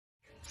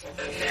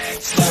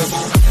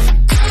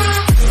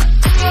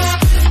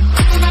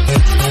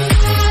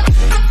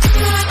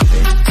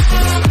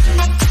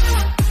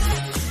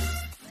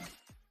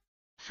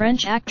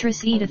French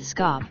actress Edith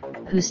Scob,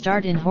 who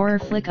starred in horror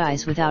flick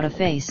Eyes Without a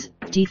Face,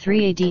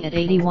 D3ad at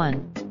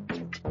 81.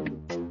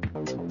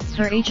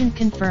 Her agent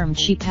confirmed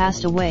she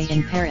passed away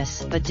in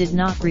Paris but did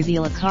not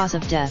reveal a cause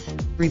of death,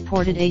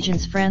 reported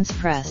Agence France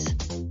Presse.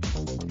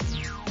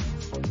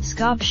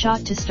 Scob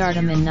shot to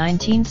stardom in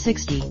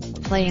 1960,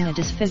 playing a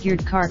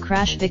disfigured car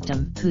crash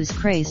victim whose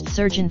crazed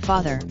surgeon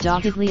father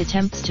doggedly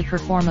attempts to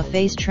perform a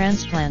face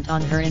transplant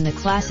on her in the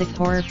classic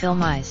horror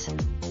film Eyes.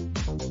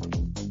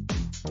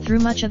 Through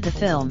much of the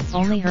film,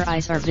 only her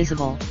eyes are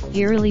visible,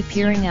 eerily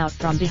peering out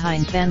from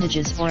behind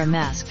bandages or a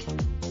mask.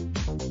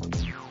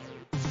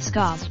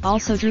 Scob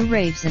also drew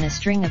raves in a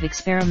string of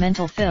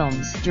experimental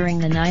films during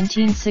the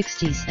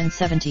 1960s and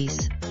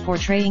 70s,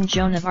 portraying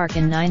Joan of Arc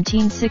in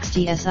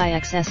 1960's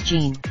IXS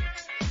Jean.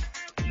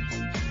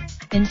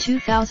 In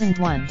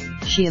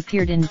 2001, she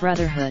appeared in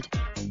Brotherhood.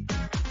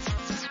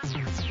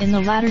 In the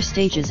latter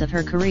stages of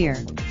her career,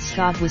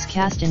 Scob was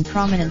cast in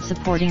prominent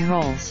supporting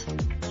roles.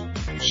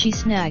 She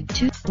snagged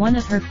two. One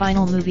of her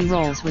final movie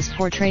roles was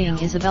portraying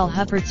Isabelle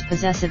Huppert's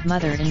possessive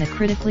mother in the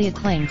critically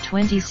acclaimed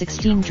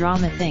 2016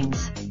 drama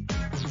Things.